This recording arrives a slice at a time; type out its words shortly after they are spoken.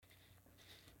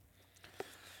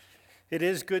It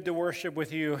is good to worship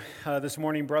with you this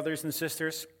morning, brothers and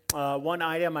sisters. One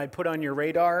item I'd put on your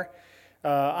radar.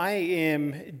 I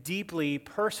am deeply,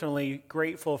 personally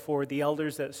grateful for the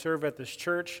elders that serve at this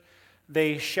church.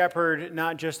 They shepherd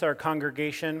not just our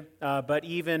congregation, but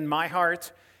even my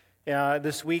heart.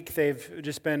 This week, they've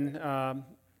just been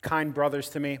kind brothers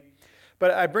to me.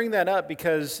 But I bring that up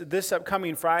because this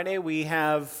upcoming Friday, we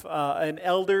have an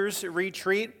elders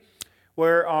retreat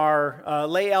where our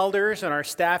lay elders and our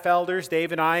staff elders,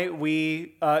 Dave and I,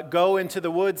 we go into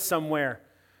the woods somewhere.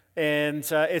 And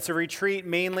it's a retreat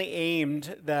mainly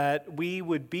aimed that we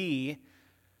would be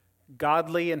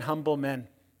godly and humble men.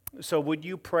 So would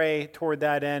you pray toward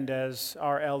that end as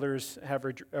our elders have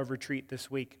a retreat this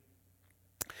week?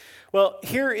 Well,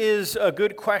 here is a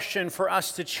good question for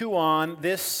us to chew on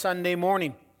this Sunday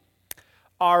morning.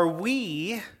 Are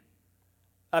we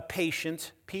a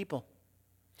patient people?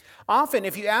 Often,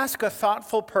 if you ask a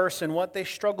thoughtful person what they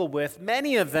struggle with,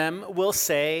 many of them will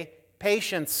say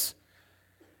patience.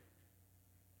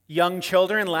 Young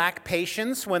children lack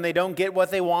patience when they don't get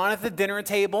what they want at the dinner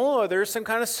table, or there's some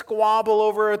kind of squabble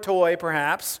over a toy,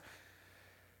 perhaps.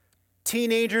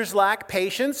 Teenagers lack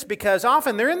patience because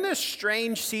often they're in this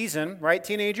strange season, right?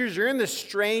 Teenagers, you're in this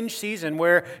strange season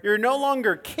where you're no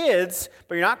longer kids,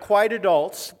 but you're not quite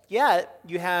adults, yet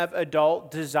you have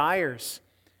adult desires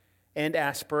and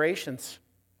aspirations.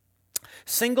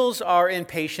 Singles are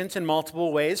impatient in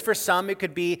multiple ways. For some, it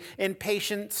could be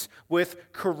impatience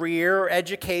with career or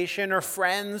education or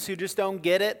friends who just don't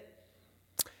get it.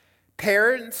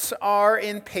 Parents are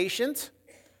impatient.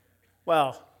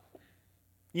 Well,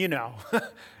 you know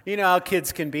how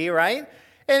kids can be, right?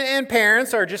 And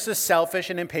parents are just as selfish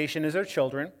and impatient as their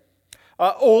children.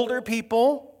 Older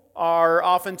people are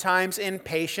oftentimes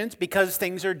impatient because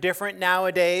things are different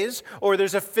nowadays, or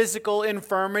there's a physical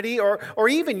infirmity, or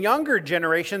even younger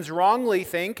generations wrongly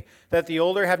think that the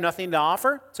older have nothing to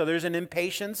offer, so there's an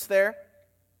impatience there.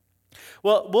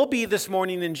 Well, we'll be this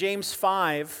morning in James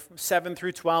 5, 7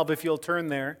 through 12, if you'll turn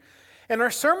there. And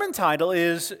our sermon title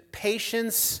is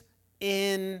Patience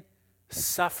in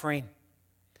Suffering.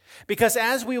 Because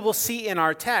as we will see in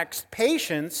our text,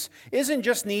 patience isn't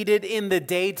just needed in the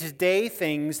day-to-day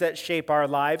things that shape our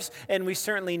lives, and we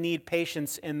certainly need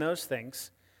patience in those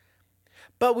things.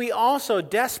 But we also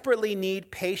desperately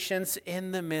need patience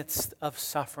in the midst of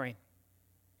suffering,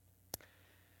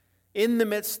 in the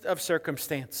midst of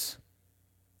circumstance,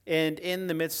 and in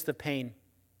the midst of pain.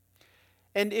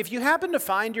 And if you happen to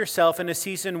find yourself in a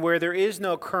season where there is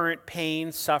no current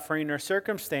pain, suffering, or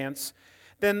circumstance,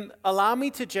 then allow me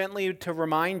to gently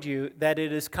remind you that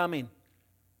it is coming.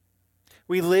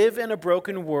 We live in a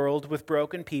broken world with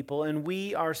broken people, and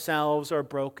we ourselves are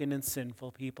broken and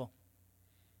sinful people.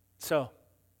 So,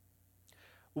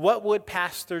 what would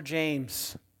Pastor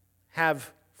James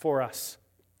have for us?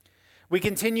 We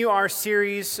continue our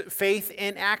series, Faith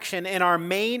in Action, and our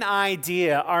main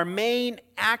idea, our main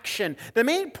action, the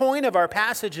main point of our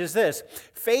passage is this: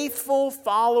 faithful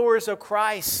followers of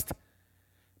Christ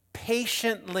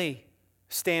patiently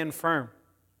stand firm.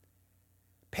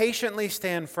 Patiently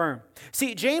stand firm.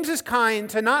 See, James is kind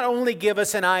to not only give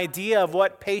us an idea of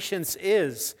what patience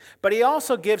is, but he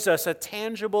also gives us a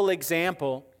tangible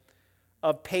example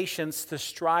of patience to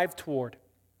strive toward.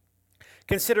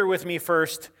 Consider with me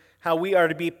first how we are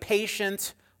to be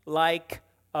patient like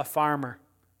a farmer.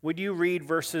 Would you read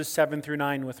verses 7 through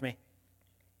 9 with me?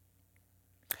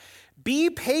 Be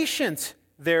patient,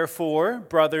 therefore,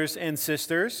 brothers and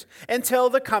sisters, until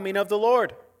the coming of the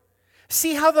Lord.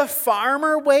 See how the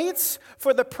farmer waits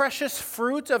for the precious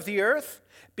fruit of the earth,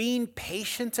 being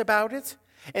patient about it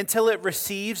until it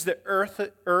receives the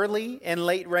early and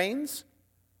late rains?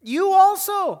 You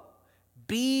also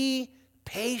be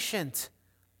patient.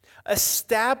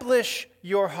 Establish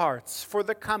your hearts for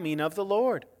the coming of the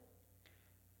Lord.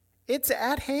 It's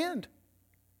at hand.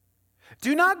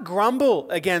 Do not grumble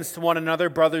against one another,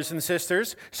 brothers and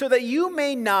sisters, so that you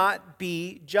may not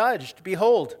be judged.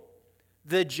 Behold,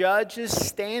 the judge is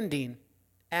standing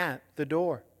at the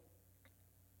door.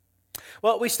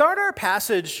 Well, we start our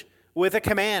passage with a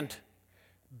command.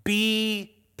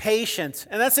 Be patient.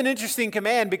 And that's an interesting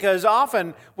command because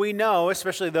often we know,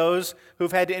 especially those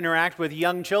who've had to interact with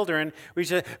young children, we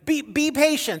say, be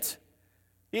patient.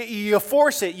 You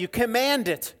force it, you command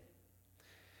it.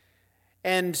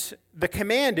 And the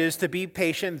command is to be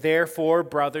patient, therefore,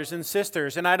 brothers and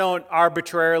sisters. And I don't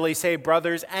arbitrarily say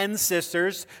brothers and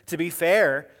sisters to be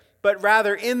fair, but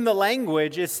rather in the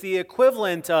language, it's the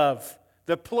equivalent of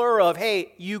the plural of,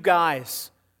 hey, you guys,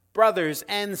 brothers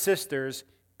and sisters,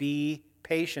 be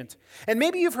patient. And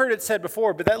maybe you've heard it said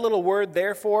before, but that little word,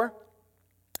 therefore,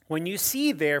 when you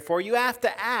see therefore, you have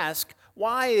to ask,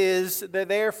 Why is the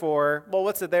therefore? Well,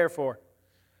 what's the therefore?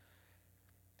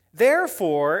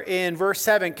 Therefore, in verse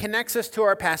 7, connects us to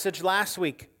our passage last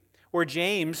week, where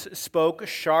James spoke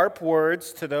sharp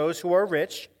words to those who are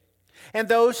rich and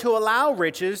those who allow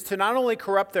riches to not only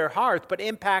corrupt their hearts, but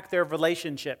impact their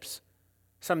relationships.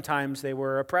 Sometimes they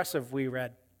were oppressive, we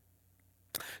read.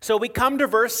 So we come to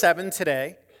verse 7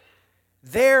 today.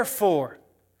 Therefore,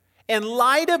 in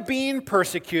light of being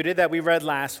persecuted that we read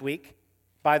last week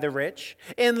by the rich,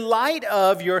 in light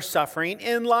of your suffering,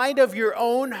 in light of your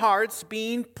own hearts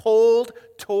being pulled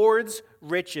towards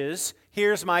riches,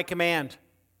 here's my command.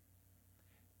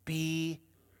 Be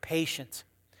patient.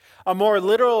 A more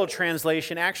literal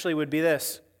translation actually would be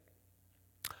this.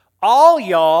 All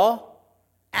y'all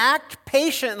act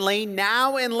patiently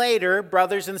now and later,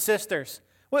 brothers and sisters.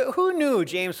 Who knew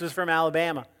James was from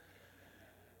Alabama?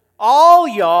 All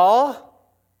y'all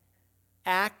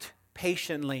act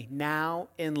patiently now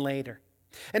and later.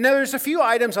 And now there's a few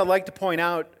items I'd like to point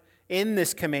out in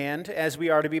this command as we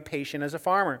are to be patient as a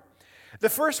farmer. The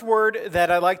first word that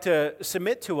I'd like to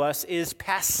submit to us is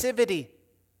passivity.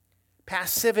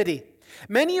 Passivity.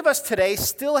 Many of us today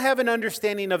still have an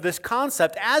understanding of this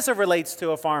concept as it relates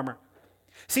to a farmer.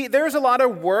 See, there's a lot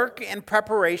of work and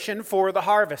preparation for the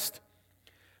harvest.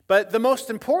 But the most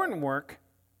important work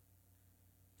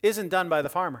isn't done by the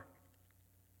farmer.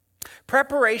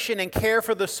 Preparation and care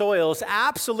for the soil is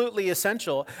absolutely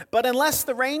essential, but unless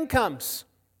the rain comes,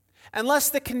 unless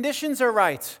the conditions are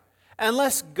right,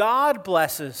 unless God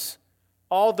blesses,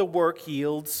 all the work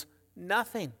yields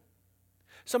nothing.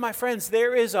 So my friends,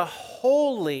 there is a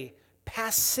holy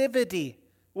passivity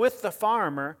with the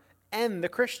farmer and the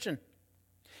Christian.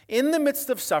 In the midst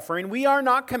of suffering, we are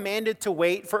not commanded to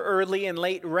wait for early and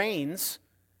late rains.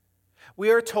 We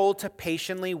are told to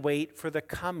patiently wait for the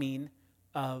coming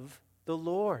of the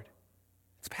Lord.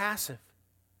 It's passive.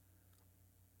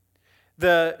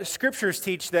 The scriptures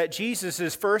teach that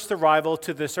Jesus' first arrival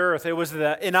to this earth, it was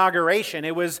the inauguration,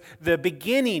 it was the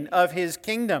beginning of his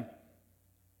kingdom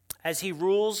as he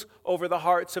rules over the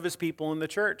hearts of his people in the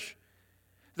church.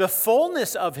 The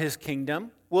fullness of his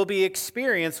kingdom will be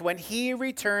experienced when he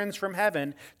returns from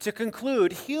heaven to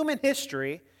conclude human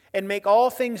history and make all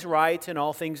things right and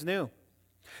all things new.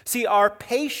 See, our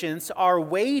patience, our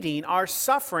waiting, our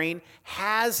suffering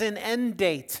has an end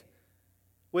date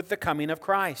with the coming of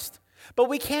Christ. But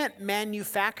we can't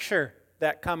manufacture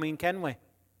that coming, can we?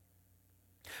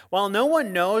 While no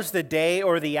one knows the day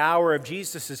or the hour of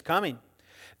Jesus' coming,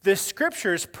 the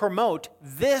scriptures promote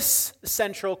this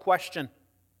central question.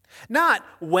 Not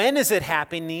when is it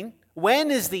happening,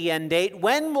 when is the end date,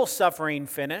 when will suffering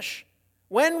finish,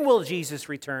 when will Jesus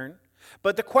return,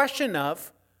 but the question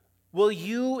of, will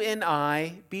you and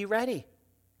I be ready?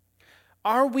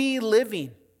 Are we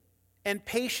living and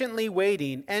patiently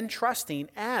waiting and trusting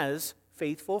as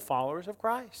faithful followers of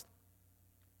Christ?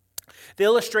 The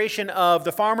illustration of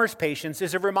the farmer's patience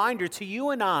is a reminder to you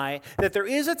and I that there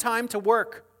is a time to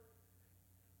work,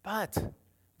 but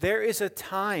there is a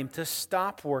time to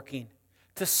stop working,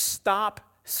 to stop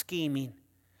scheming,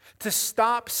 to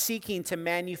stop seeking to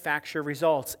manufacture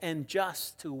results, and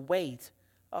just to wait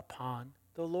upon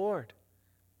the Lord,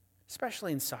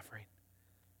 especially in suffering.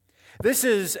 This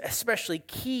is especially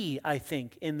key, I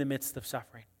think, in the midst of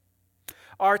suffering.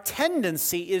 Our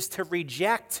tendency is to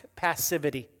reject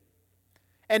passivity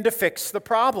and to fix the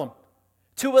problem,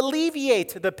 to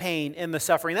alleviate the pain and the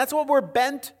suffering. That's what we're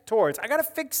bent towards. I got to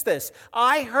fix this.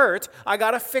 I hurt. I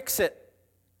got to fix it.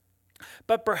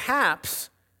 But perhaps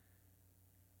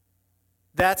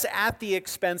that's at the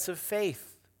expense of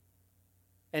faith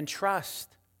and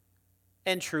trust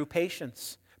and true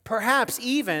patience. Perhaps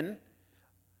even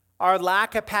our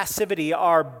lack of passivity,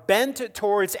 our bent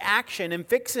towards action and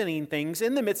fixing things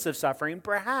in the midst of suffering,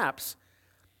 perhaps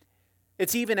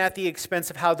it's even at the expense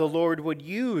of how the Lord would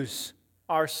use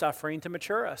our suffering to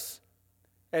mature us,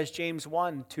 as James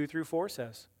 1:2-4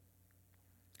 says.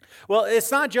 Well,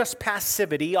 it's not just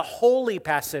passivity, a holy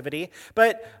passivity,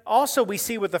 but also we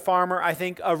see with the farmer, I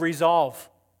think, a resolve.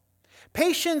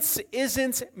 Patience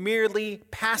isn't merely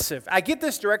passive. I get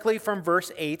this directly from verse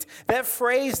 8, that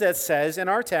phrase that says in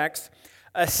our text,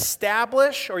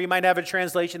 establish, or you might have a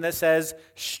translation that says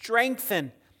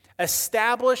strengthen.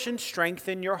 Establish and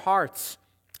strengthen your hearts.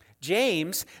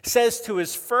 James says to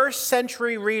his first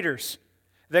century readers,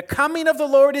 the coming of the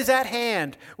Lord is at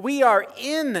hand. We are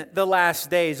in the last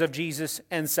days of Jesus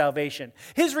and salvation.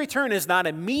 His return is not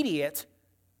immediate,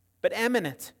 but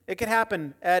imminent. It could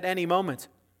happen at any moment.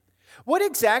 What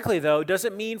exactly, though, does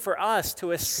it mean for us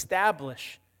to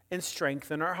establish and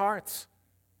strengthen our hearts?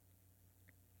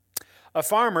 A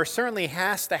farmer certainly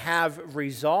has to have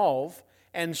resolve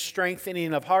and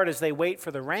strengthening of heart as they wait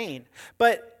for the rain.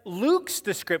 But Luke's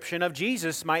description of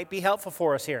Jesus might be helpful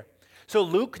for us here. So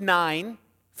Luke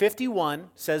 9:51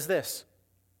 says this: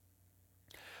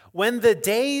 "When the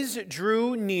days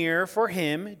drew near for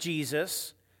him,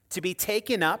 Jesus, to be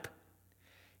taken up,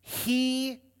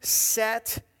 he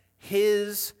set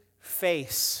his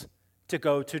face to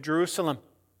go to Jerusalem."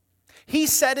 He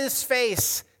set his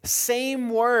face, same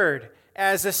word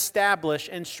as establish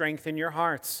and strengthen your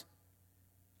hearts.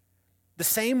 The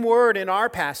same word in our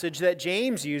passage that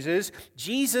James uses,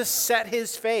 Jesus set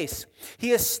his face.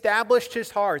 He established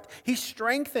his heart. He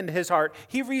strengthened his heart.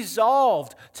 He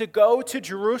resolved to go to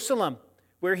Jerusalem,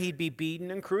 where he'd be beaten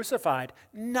and crucified.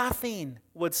 Nothing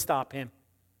would stop him.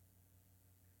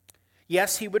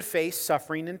 Yes, he would face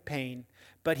suffering and pain,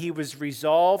 but he was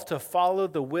resolved to follow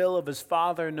the will of his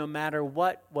Father no matter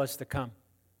what was to come.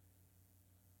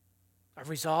 A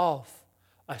resolve,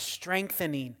 a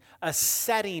strengthening, a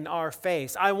setting our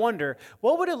face. I wonder,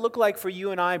 what would it look like for you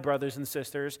and I, brothers and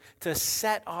sisters, to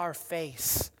set our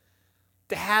face,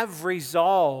 to have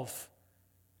resolve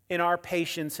in our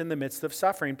patience in the midst of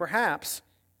suffering? Perhaps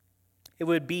it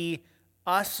would be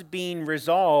us being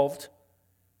resolved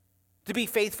to be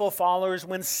faithful followers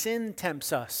when sin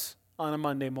tempts us on a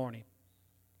Monday morning.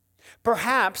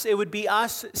 Perhaps it would be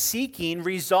us seeking,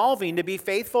 resolving to be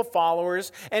faithful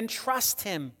followers and trust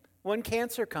Him when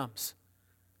cancer comes.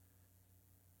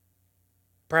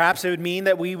 Perhaps it would mean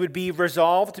that we would be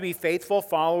resolved to be faithful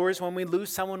followers when we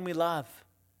lose someone we love.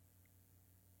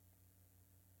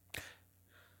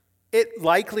 It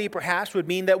likely, perhaps, would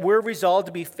mean that we're resolved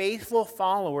to be faithful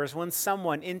followers when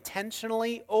someone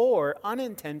intentionally or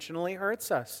unintentionally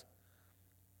hurts us.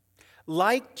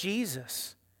 Like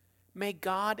Jesus, may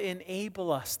God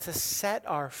enable us to set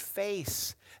our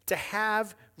face, to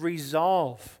have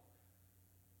resolve,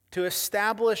 to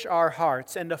establish our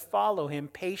hearts, and to follow Him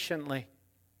patiently,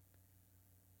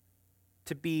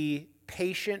 to be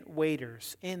patient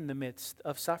waiters in the midst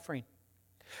of suffering.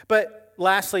 But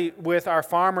lastly, with our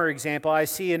farmer example, I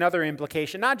see another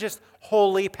implication, not just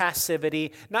holy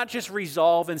passivity, not just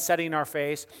resolve in setting our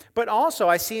face, but also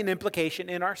I see an implication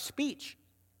in our speech.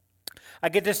 I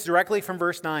get this directly from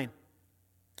verse 9.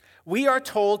 We are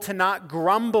told to not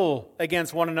grumble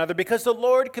against one another because the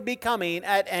Lord could be coming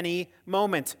at any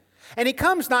moment. And He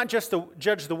comes not just to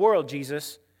judge the world,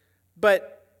 Jesus,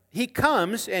 but He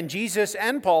comes, and Jesus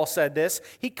and Paul said this,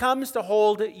 He comes to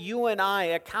hold you and I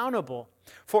accountable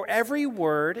for every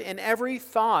word and every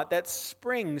thought that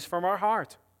springs from our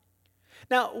heart.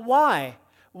 Now, why?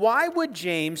 Why would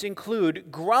James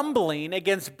include grumbling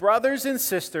against brothers and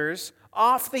sisters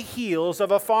off the heels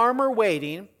of a farmer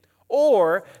waiting,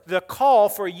 or the call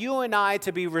for you and I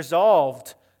to be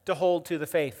resolved to hold to the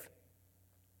faith?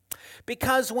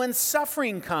 Because when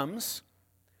suffering comes,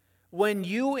 when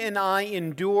you and I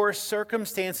endure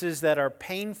circumstances that are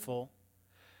painful,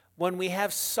 when we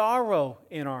have sorrow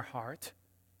in our heart,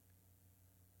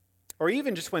 or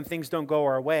even just when things don't go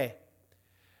our way,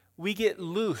 we get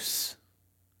loose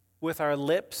with our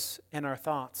lips and our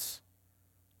thoughts.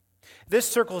 This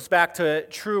circles back to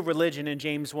true religion in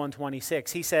James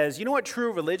 1:26. He says, you know what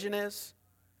true religion is?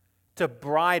 To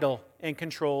bridle and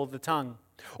control the tongue.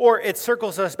 Or it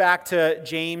circles us back to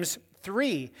James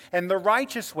 3 and the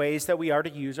righteous ways that we are to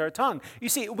use our tongue. You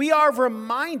see, we are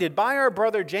reminded by our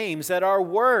brother James that our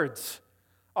words,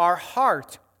 our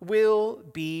heart, will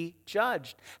be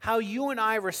judged. How you and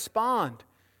I respond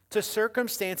to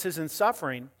circumstances and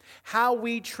suffering, how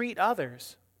we treat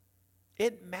others,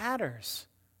 it matters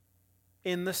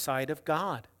in the sight of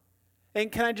God.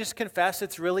 And can I just confess,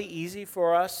 it's really easy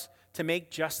for us to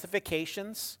make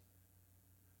justifications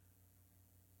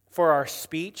for our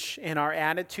speech and our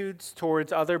attitudes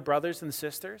towards other brothers and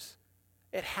sisters.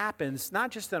 It happens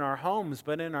not just in our homes,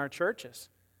 but in our churches.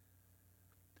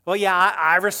 Well, yeah,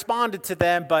 I responded to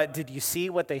them, but did you see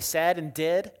what they said and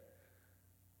did?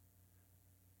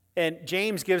 And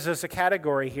James gives us a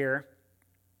category here,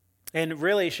 and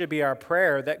really it should be our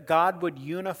prayer that God would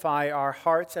unify our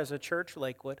hearts as a church,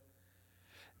 Lakewood,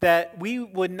 that we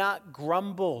would not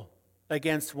grumble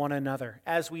against one another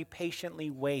as we patiently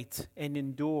wait and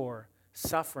endure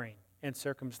suffering and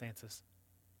circumstances.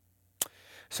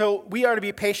 So we are to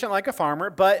be patient like a farmer,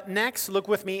 but next look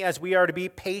with me as we are to be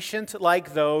patient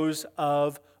like those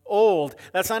of old.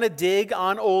 That's not a dig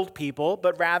on old people,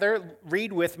 but rather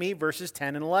read with me verses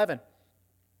 10 and 11.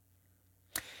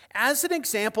 As an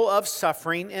example of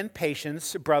suffering and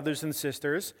patience, brothers and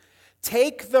sisters,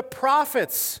 take the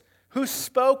prophets who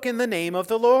spoke in the name of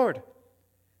the Lord.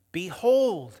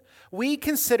 Behold, we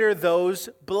consider those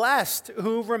blessed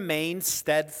who remain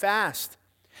steadfast.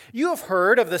 You have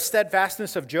heard of the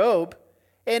steadfastness of Job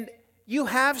And you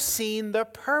have seen the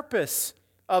purpose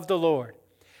of the Lord,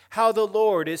 how the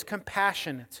Lord is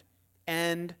compassionate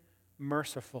and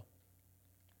merciful.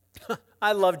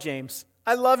 I love James.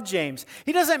 I love James.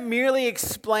 He doesn't merely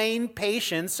explain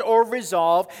patience or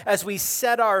resolve as we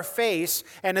set our face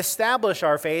and establish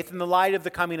our faith in the light of the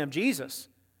coming of Jesus.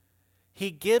 He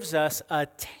gives us a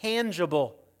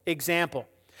tangible example.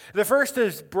 The first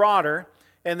is broader,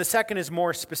 and the second is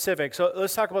more specific. So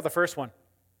let's talk about the first one.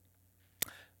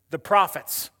 The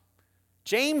prophets.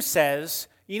 James says,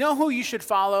 you know who you should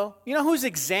follow? You know whose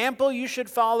example you should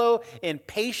follow in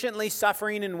patiently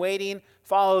suffering and waiting?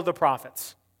 Follow the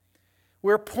prophets.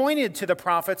 We're pointed to the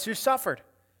prophets who suffered,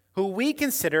 who we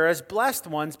consider as blessed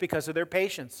ones because of their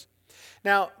patience.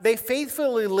 Now, they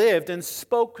faithfully lived and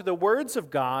spoke the words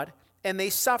of God, and they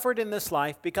suffered in this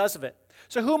life because of it.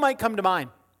 So who might come to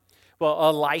mind? Well,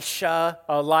 Elisha,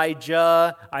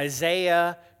 Elijah,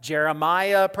 Isaiah,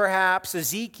 Jeremiah perhaps,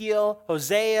 Ezekiel,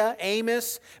 Hosea,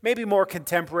 Amos. Maybe more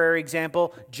contemporary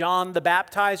example, John the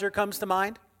Baptizer comes to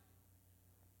mind.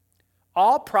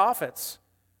 All prophets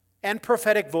and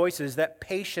prophetic voices that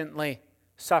patiently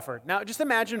suffered. Now, just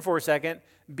imagine for a second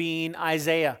being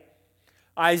Isaiah.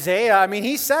 Isaiah,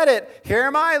 he said it. Here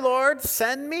am I, Lord,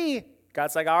 send me.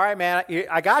 God's like, all right, man,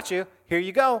 I got you. Here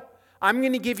you go. I'm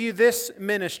going to give you this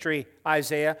ministry,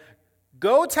 Isaiah.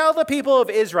 Go tell the people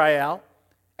of Israel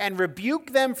and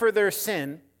rebuke them for their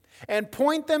sin and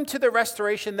point them to the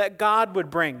restoration that God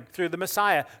would bring through the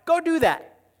Messiah. Go do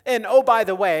that. And oh, by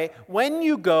the way, when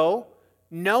you go,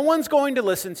 no one's going to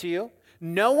listen to you.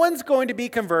 No one's going to be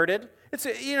converted.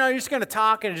 You're just going to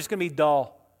talk and it's just going to be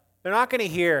dull. They're not going to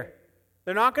hear.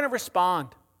 They're not going to respond.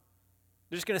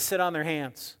 They're just going to sit on their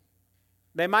hands.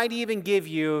 They might even give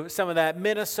you some of that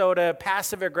Minnesota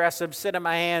passive-aggressive, sit on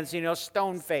my hands,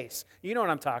 stone face. You know what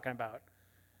I'm talking about.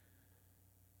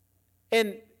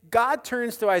 And God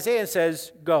turns to Isaiah and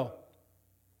says, go.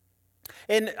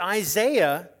 And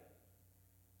Isaiah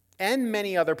and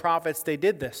many other prophets, they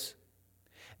did this.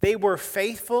 They were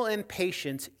faithful and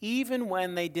patient even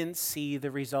when they didn't see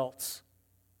the results.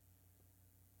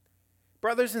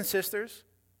 Brothers and sisters,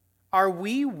 are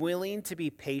we willing to be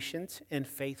patient and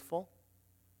faithful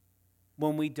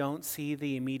when we don't see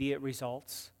the immediate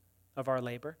results of our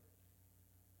labor?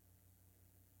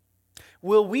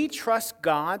 Will we trust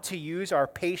God to use our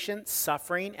patient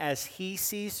suffering as He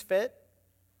sees fit,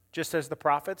 just as the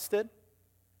prophets did?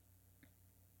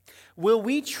 Will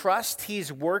we trust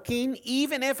He's working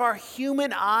even if our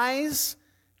human eyes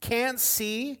can't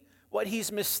see what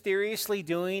He's mysteriously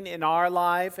doing in our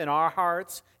life, in our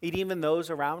hearts, and even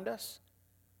those around us?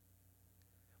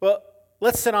 Well,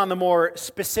 let's sit on the more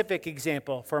specific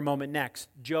example for a moment next,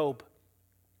 Job.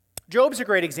 Job's a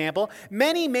great example.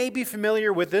 Many may be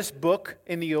familiar with this book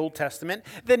in the Old Testament.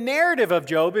 The narrative of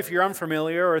Job, if you're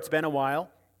unfamiliar or it's been a while,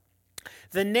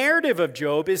 the narrative of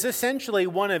Job is essentially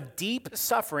one of deep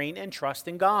suffering and trust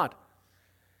in God.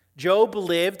 Job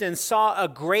lived and saw a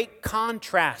great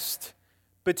contrast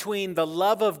between the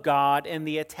love of God and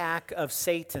the attack of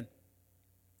Satan.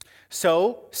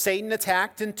 So, Satan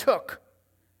attacked and took.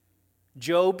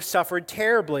 Job suffered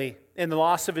terribly in the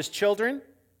loss of his children,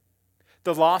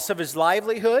 the loss of his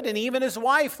livelihood, and even his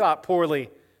wife thought poorly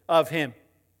of him.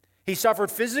 He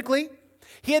suffered physically.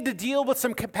 He had to deal with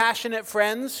some compassionate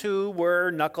friends who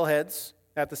were knuckleheads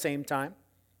at the same time.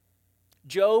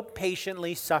 Job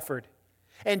patiently suffered.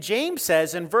 And James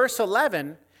says in verse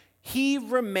 11, he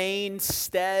remained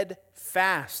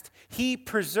steadfast. He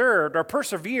persevered,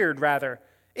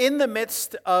 in the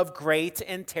midst of great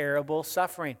and terrible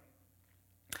suffering.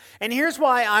 And here's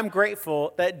why I'm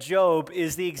grateful that Job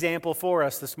is the example for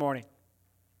us this morning.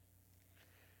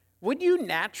 Would you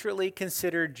naturally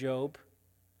consider Job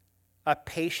a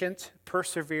patient,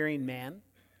 persevering man?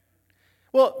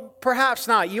 Well, perhaps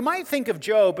not. You might think of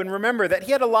Job and remember that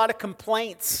he had a lot of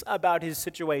complaints about his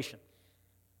situation.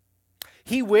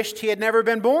 He wished he had never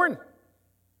been born.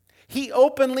 He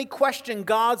openly questioned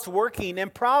God's working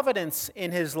and providence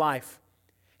in his life.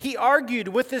 He argued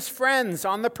with his friends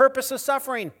on the purpose of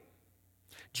suffering.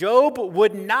 Job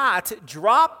would not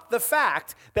drop the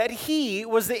fact that he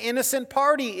was the innocent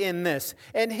party in this,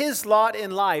 and his lot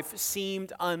in life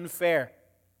seemed unfair.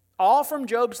 All from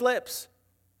Job's lips.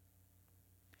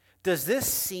 Does this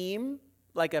seem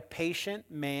like a patient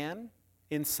man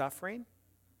in suffering?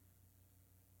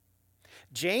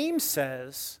 James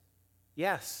says,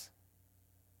 yes.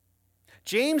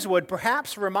 James would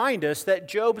perhaps remind us that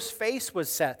Job's face was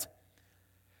set.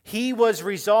 He was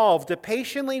resolved to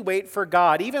patiently wait for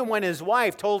God, even when his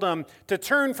wife told him to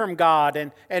turn from God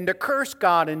and to curse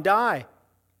God and die.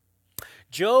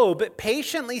 Job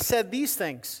patiently said these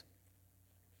things.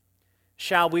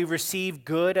 Shall we receive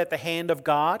good at the hand of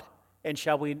God, and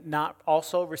shall we not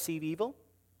also receive evil?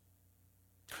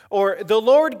 Or the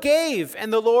Lord gave,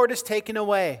 and the Lord has taken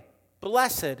away.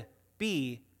 Blessed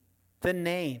be the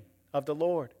name of the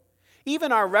Lord.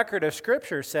 Even our record of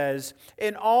Scripture says,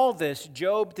 in all this,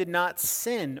 Job did not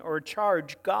sin or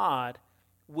charge God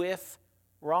with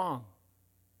wrong.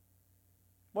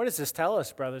 What does this tell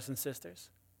us, brothers and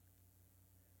sisters?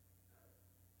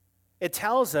 It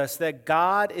tells us that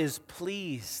God is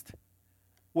pleased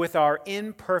with our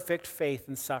imperfect faith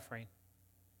and suffering.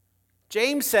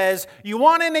 James says, you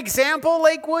want an example,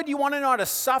 Lakewood? You want to know how to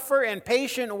suffer and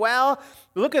patient well?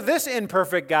 Look at this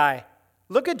imperfect guy.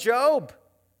 Look at Job.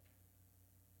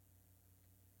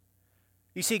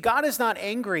 You see, God is not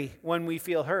angry when we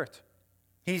feel hurt.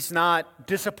 He's not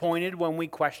disappointed when we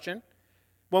question,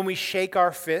 when we shake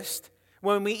our fist,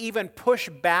 when we even push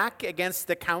back against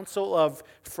the counsel of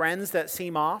friends that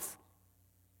seem off.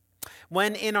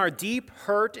 When in our deep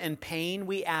hurt and pain,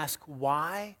 we ask,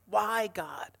 why? Why,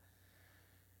 God?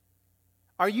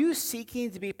 Are you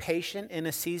seeking to be patient in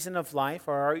a season of life,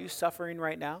 or are you suffering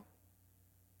right now?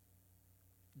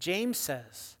 James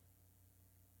says,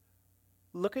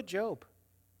 look at Job.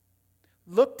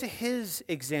 Look to his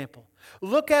example.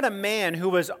 Look at a man who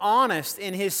was honest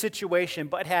in his situation,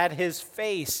 but had his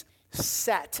face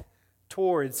set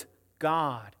towards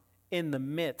God in the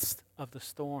midst of the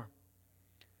storm.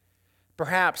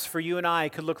 Perhaps for you and I,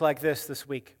 it could look like this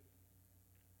week.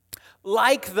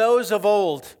 Like those of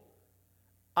old,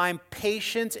 I'm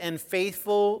patient and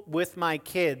faithful with my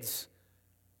kids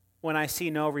when I see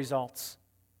no results.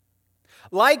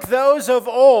 Like those of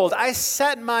old, I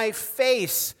set my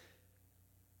face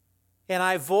and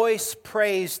I voice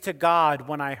praise to God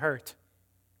when I hurt.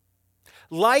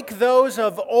 Like those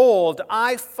of old,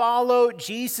 I follow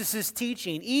Jesus'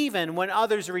 teaching even when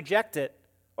others reject it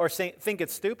or think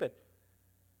it's stupid.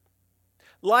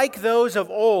 Like those of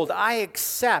old, I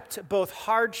accept both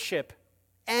hardship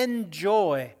and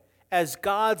joy as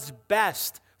God's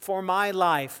best for my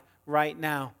life right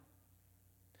now.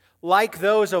 Like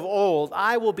those of old,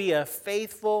 I will be a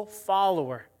faithful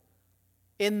follower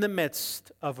in the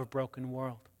midst of a broken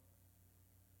world.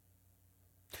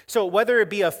 So whether it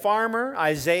be a farmer,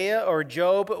 Isaiah, or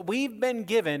Job, we've been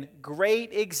given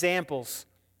great examples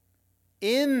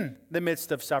in the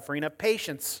midst of suffering of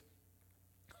patience.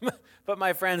 But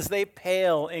my friends, they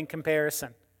pale in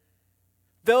comparison.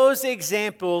 Those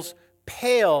examples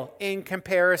pale in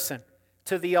comparison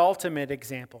to the ultimate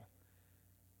example.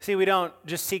 See, we don't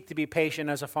just seek to be patient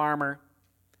as a farmer,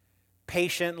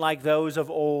 patient like those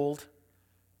of old,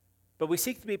 but we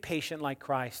seek to be patient like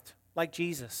Christ, like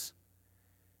Jesus.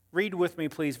 Read with me,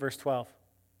 please, verse 12.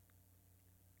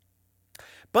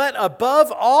 But above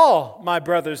all, my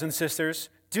brothers and sisters,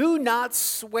 do not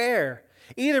swear,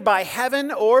 either by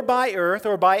heaven or by earth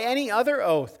or by any other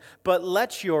oath, but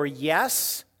let your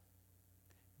yes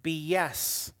be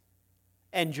yes,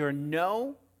 and your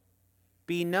no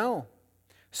be no,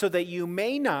 so that you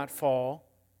may not fall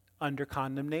under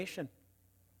condemnation.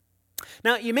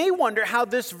 Now, you may wonder how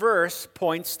this verse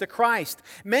points to Christ.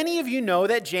 Many of you know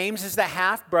that James is the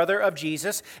half-brother of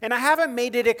Jesus, and I haven't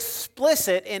made it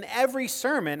explicit in every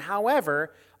sermon.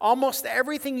 However, almost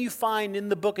everything you find in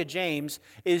the book of James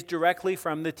is directly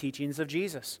from the teachings of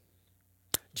Jesus.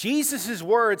 Jesus'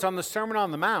 words on the Sermon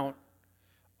on the Mount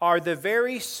are the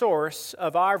very source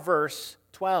of our verse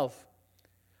 12.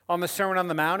 On the Sermon on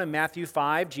the Mount in Matthew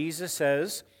 5, Jesus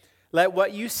says, "Let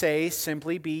what you say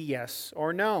simply be yes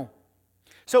or no."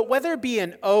 So whether it be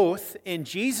an oath in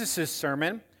Jesus'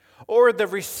 sermon or the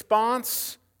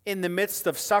response in the midst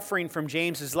of suffering from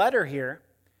James's letter here,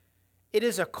 it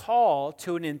is a call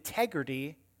to an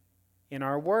integrity in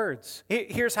our words.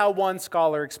 Here's how one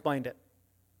scholar explained it.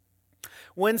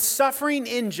 When suffering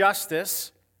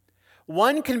injustice,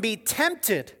 one can be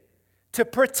tempted to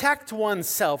protect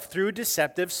oneself through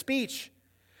deceptive speech.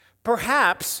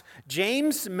 Perhaps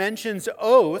James mentions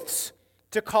oaths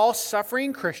to call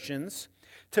suffering Christians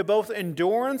to both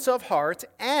endurance of heart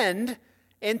and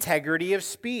integrity of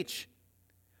speech,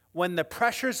 when the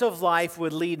pressures of life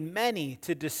would lead many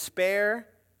to despair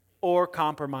or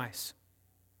compromise.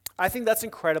 I think that's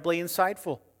incredibly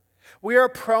insightful. We are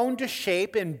prone to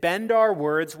shape and bend our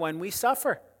words when we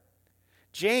suffer.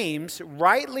 James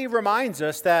rightly reminds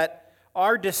us that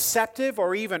our deceptive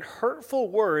or even hurtful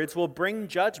words will bring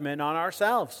judgment on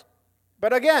ourselves.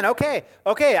 But again, okay,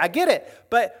 I get it.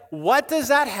 But what does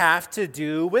that have to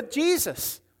do with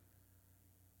Jesus?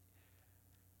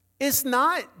 Is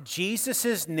not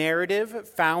Jesus' narrative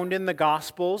found in the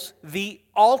Gospels the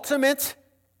ultimate,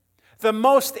 the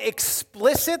most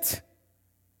explicit,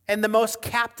 and the most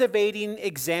captivating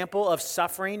example of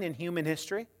suffering in human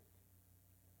history?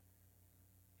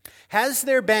 Has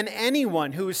there been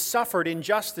anyone who has suffered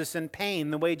injustice and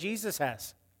pain the way Jesus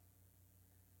has?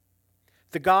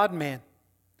 The God-man,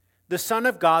 the Son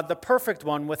of God, the perfect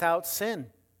one without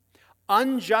sin,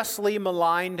 unjustly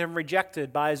maligned and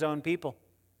rejected by his own people,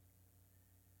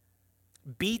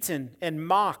 beaten and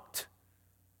mocked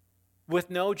with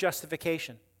no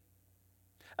justification,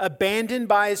 abandoned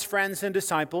by his friends and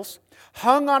disciples,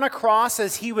 hung on a cross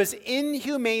as he was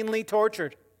inhumanely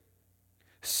tortured,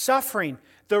 suffering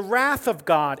the wrath of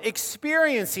God,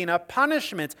 experiencing a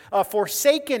punishment, a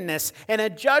forsakenness, and a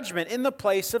judgment in the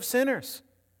place of sinners.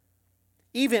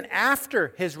 Even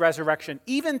after his resurrection,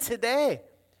 even today,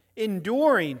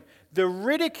 enduring the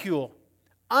ridicule,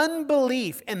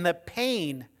 unbelief, and the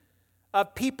pain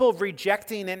of people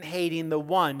rejecting and hating the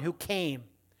one who came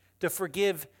to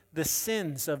forgive the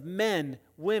sins of men,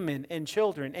 women, and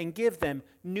children and give them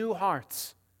new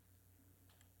hearts.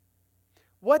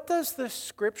 What does the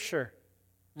Scripture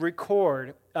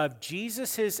record of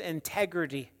Jesus'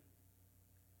 integrity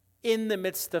in the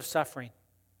midst of suffering?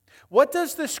 What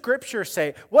does the Scripture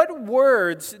say? What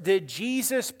words did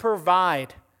Jesus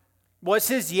provide? Was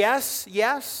his yes,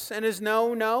 yes, and his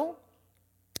no, no?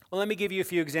 Well, let me give you a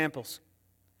few examples.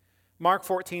 Mark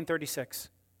 14:36.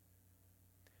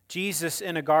 Jesus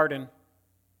in a garden,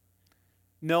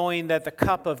 knowing that the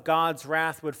cup of God's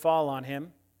wrath would fall on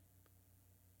him,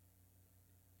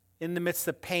 in the midst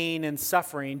of pain and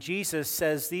suffering, Jesus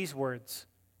says these words,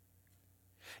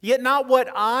 "Yet not what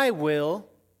I will,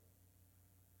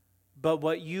 but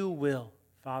what you will,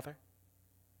 Father."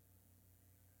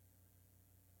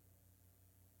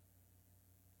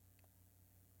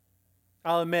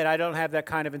 I'll admit I don't have that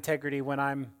kind of integrity when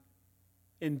I'm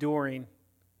enduring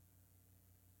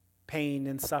pain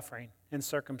and suffering and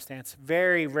circumstance.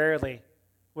 Very rarely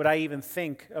would I even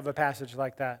think of a passage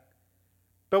like that.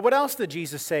 But what else did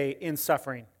Jesus say in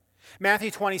suffering?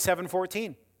 Matthew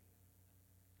 27:14.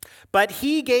 But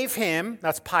he gave him,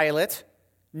 that's Pilate,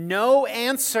 no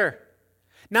answer,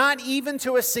 not even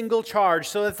to a single charge,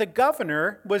 so that the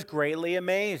governor was greatly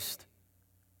amazed.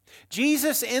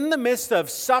 Jesus, in the midst of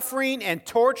suffering and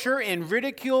torture and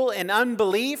ridicule and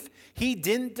unbelief, he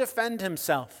didn't defend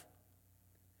himself.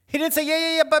 He didn't say,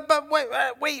 yeah, but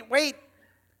wait.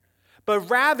 But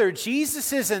rather,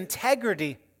 Jesus'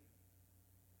 integrity,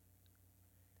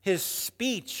 his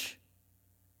speech,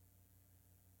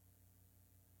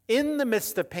 in the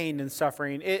midst of pain and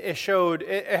suffering, it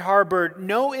harbored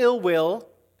no ill will,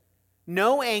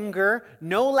 no anger,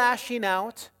 no lashing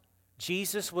out.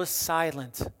 Jesus was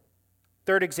silent.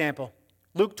 Third example,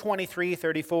 Luke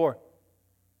 23:34.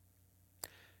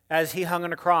 As he hung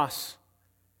on a cross,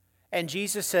 and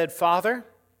Jesus said, "Father,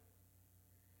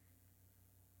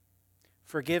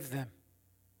 forgive them,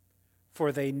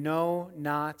 for they know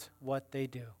not what they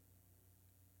do."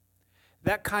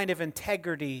 That kind of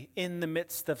integrity in the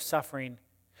midst of suffering,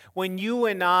 when you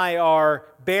and I are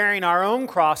bearing our own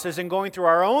crosses and going through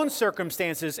our own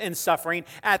circumstances and suffering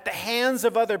at the hands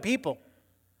of other people,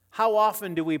 how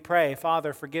often do we pray,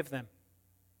 "Father, forgive them,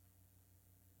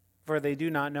 for they do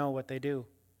not know what they do"?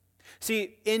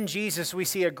 See, in Jesus, we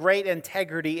see a great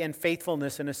integrity and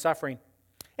faithfulness in his suffering.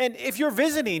 And if you're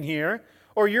visiting here,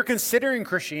 or you're considering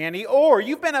Christianity, or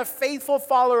you've been a faithful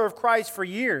follower of Christ for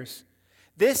years,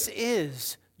 this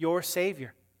is your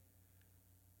Savior.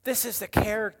 This is the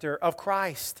character of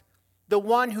Christ, the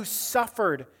one who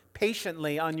suffered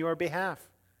patiently on your behalf,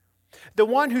 the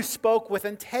one who spoke with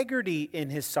integrity in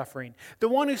his suffering, the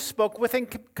one who spoke with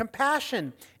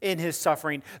compassion in his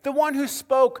suffering, the one who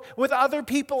spoke with other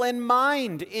people in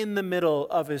mind in the middle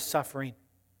of his suffering.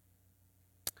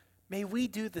 May we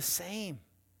do the same.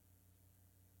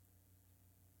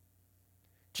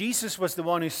 Jesus was the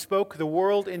one who spoke the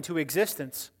world into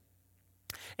existence.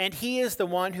 And he is the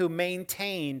one who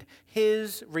maintained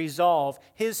his resolve.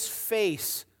 His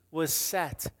face was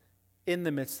set in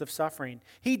the midst of suffering.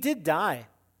 He did die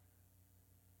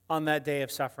on that day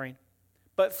of suffering.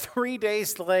 But 3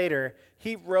 days later,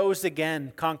 he rose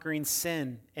again, conquering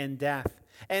sin and death.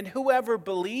 And whoever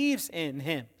believes in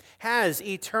him has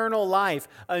eternal life,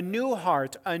 a new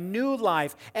heart, a new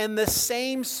life, and the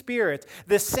same Spirit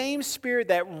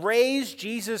that raised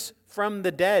Jesus from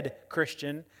the dead,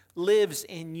 Christian, lives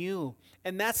in you.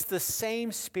 And that's the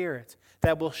same Spirit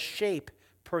that will shape,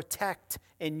 protect,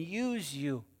 and use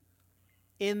you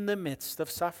in the midst of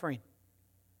suffering.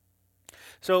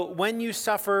 So when you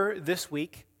suffer this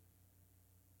week,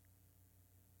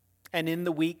 and in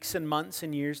the weeks and months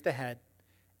and years ahead,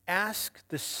 ask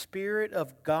the Spirit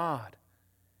of God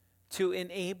to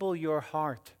enable your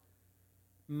heart,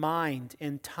 mind,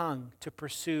 and tongue to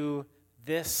pursue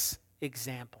this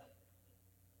example.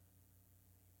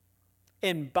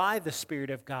 And by the Spirit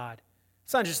of God,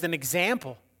 it's not just an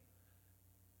example,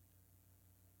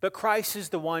 but Christ is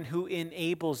the one who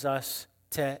enables us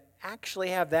to actually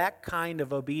have that kind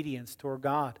of obedience toward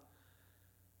God.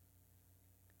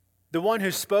 The one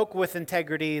who spoke with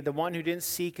integrity, the one who didn't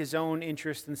seek his own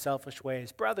interest in selfish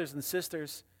ways. Brothers and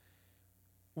sisters,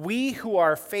 we who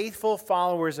are faithful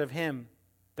followers of him,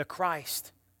 the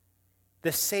Christ,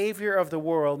 the Savior of the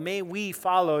world, may we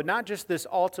follow not just this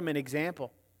ultimate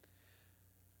example,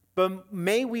 but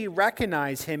may we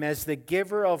recognize him as the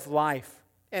giver of life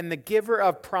and the giver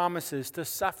of promises to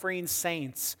suffering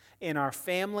saints in our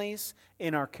families,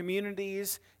 in our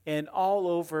communities, and all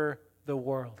over the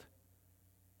world.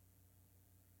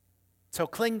 So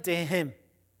cling to him,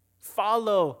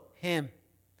 follow him,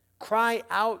 cry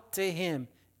out to him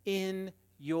in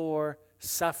your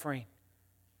suffering.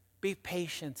 Be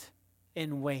patient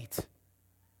and wait.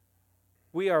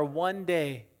 We are one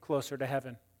day closer to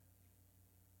heaven,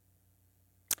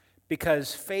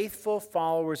 because faithful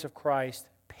followers of Christ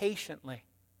patiently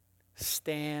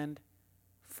stand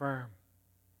firm.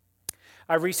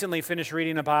 I recently finished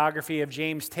reading a biography of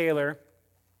James Taylor.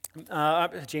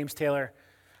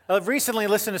 I've recently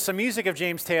listened to some music of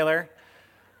James Taylor.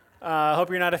 I hope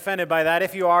you're not offended by that.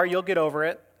 If you are, you'll get over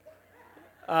it.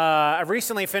 I've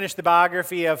recently finished the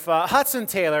biography of Hudson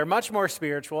Taylor, much more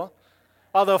spiritual.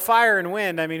 Although Fire and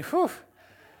Wind, I mean, whew.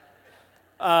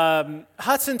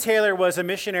 Hudson Taylor was a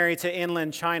missionary to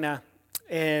inland China,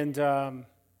 and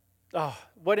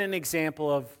what an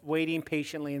example of waiting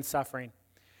patiently and suffering.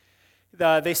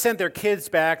 They sent their kids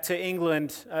back to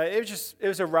England. It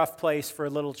was a rough place for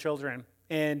little children,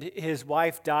 and his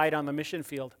wife died on the mission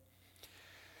field.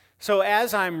 So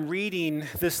as I'm reading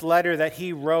this letter that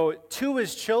he wrote to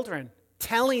his children,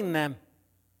 telling them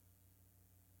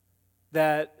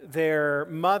that their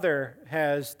mother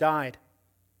has died,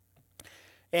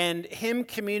 and him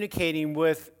communicating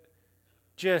with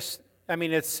just,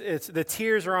 it's the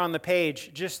tears are on the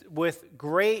page, just with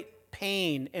great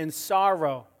pain and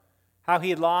sorrow, how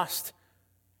he lost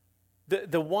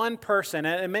the one person,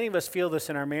 and many of us feel this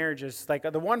in our marriages, like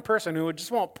the one person who just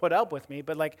won't put up with me,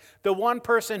 but like the one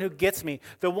person who gets me,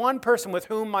 the one person with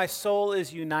whom my soul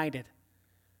is united.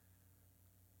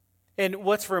 And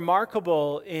what's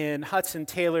remarkable in Hudson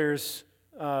Taylor's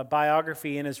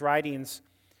biography and his writings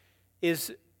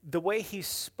is the way he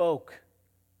spoke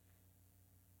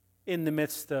in the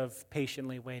midst of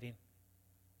patiently waiting.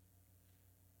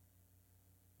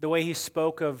 The way he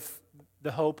spoke of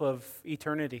the hope of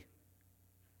eternity.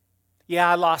 Yeah,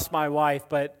 I lost my wife,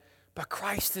 but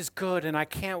Christ is good, and I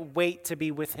can't wait to be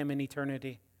with him in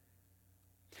eternity.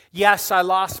 Yes, I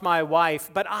lost my wife,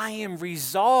 but I am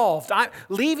resolved. I'm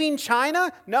leaving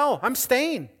China? No, I'm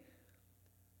staying.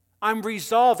 I'm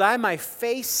resolved. I have my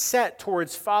face set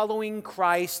towards following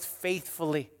Christ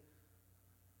faithfully.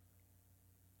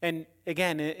 And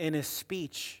again, in his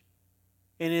speech,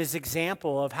 in his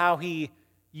example of how he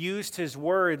used his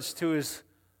words to his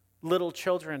little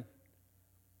children,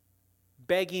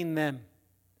 begging them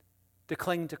to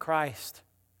cling to Christ,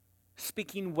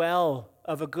 speaking well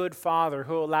of a good father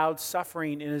who allowed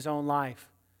suffering in his own life.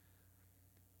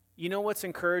 You know what's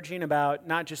encouraging about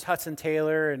not just Hudson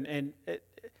Taylor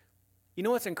you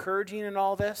know what's encouraging in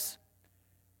all this?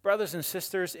 Brothers and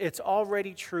sisters, it's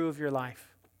already true of your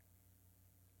life.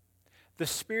 The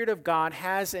Spirit of God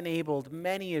has enabled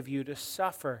many of you to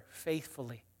suffer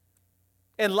faithfully.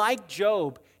 And like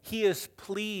Job, he is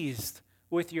pleased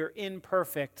with your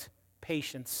imperfect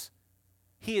patience.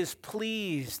 He is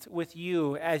pleased with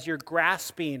you as you're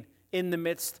grasping in the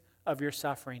midst of your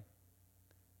suffering.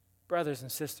 Brothers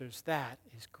and sisters, that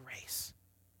is grace.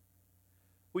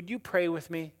 Would you pray with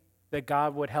me that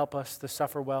God would help us to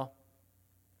suffer well?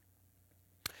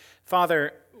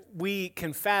 Father, we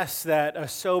confess that a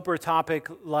sober topic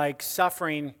like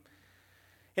suffering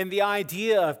and the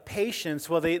idea of patience,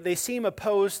 well, they seem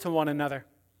opposed to one another.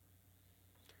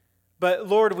 But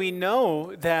Lord, we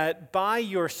know that by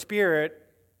your Spirit,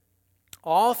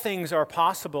 all things are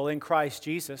possible in Christ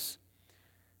Jesus,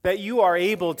 that you are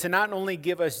able to not only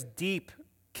give us deep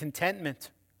contentment,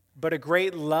 but a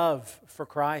great love for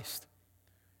Christ.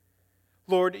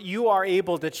 Lord, you are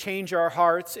able to change our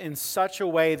hearts in such a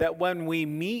way that when we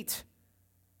meet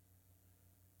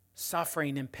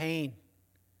suffering and pain,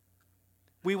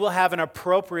 we will have an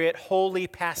appropriate holy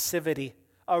passivity,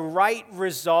 a right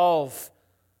resolve,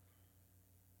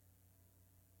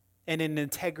 and an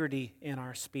integrity in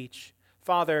our speech.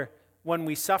 Father, when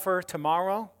we suffer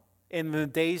tomorrow, in the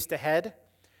days ahead,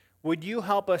 Would you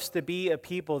help us to be a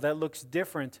people that looks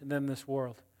different than this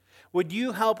world? Would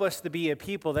you help us to be a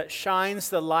people that shines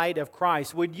the light of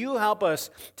Christ? Would you help us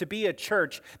to be a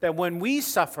church that when we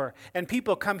suffer and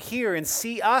people come here and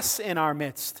see us in our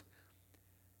midst,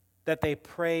 that they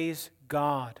praise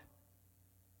God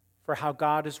for how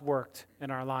God has worked in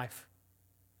our life?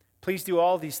 Please do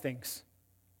all these things.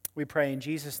 We pray in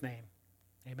Jesus' name.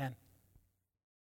 Amen.